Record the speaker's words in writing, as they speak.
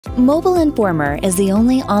Mobile Informer is the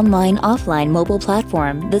only online-offline mobile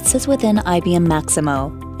platform that sits within IBM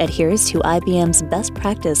Maximo, adheres to IBM's best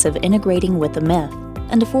practice of integrating with the MIF,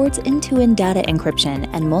 and affords end-to-end data encryption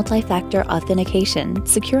and multi-factor authentication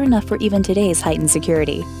secure enough for even today's heightened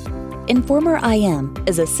security. InformerIM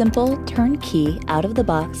is a simple, turnkey,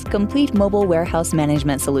 out-of-the-box, complete mobile warehouse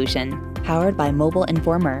management solution, powered by Mobile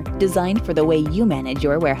Informer, designed for the way you manage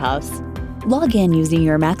your warehouse. Log in using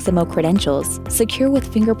your Maximo credentials, secure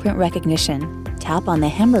with fingerprint recognition. Tap on the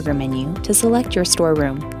hamburger menu to select your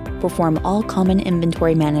storeroom. Perform all common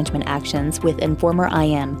inventory management actions with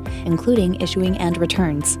InformerIM, including issuing and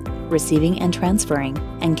returns, receiving and transferring,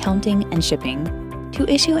 and counting and shipping.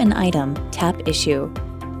 To issue an item, tap Issue.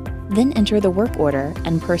 Then enter the work order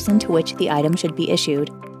and person to which the item should be issued.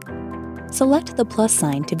 Select the plus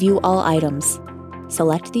sign to view all items.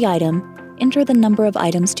 Select the item, enter the number of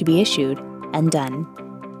items to be issued, and done.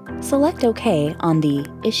 Select OK on the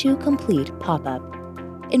Issue Complete pop-up.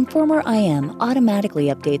 InformerIM automatically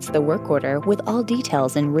updates the work order with all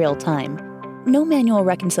details in real time. No manual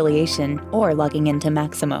reconciliation or logging into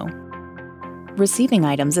Maximo. Receiving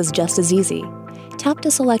items is just as easy. Tap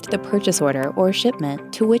to select the purchase order or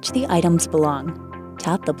shipment to which the items belong.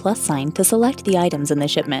 Tap the plus sign to select the items in the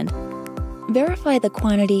shipment. Verify the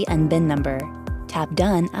quantity and bin number. Tap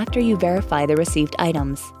Done after you verify the received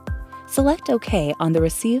items. Select OK on the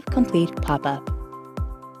Receive Complete pop-up.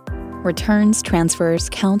 Returns, transfers,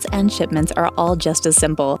 counts, and shipments are all just as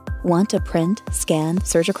simple. Want to print, scan,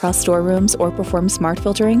 search across storerooms, or perform smart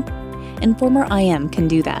filtering? InformerIM can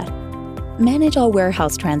do that. Manage all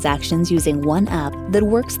warehouse transactions using one app that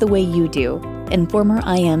works the way you do.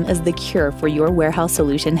 InformerIM is the cure for your warehouse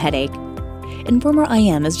solution headache.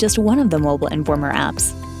 InformerIM is just one of the mobile Informer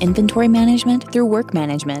apps. Inventory management through work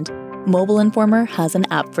management. Mobile Informer has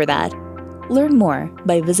an app for that. Learn more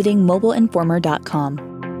by visiting mobileinformer.com.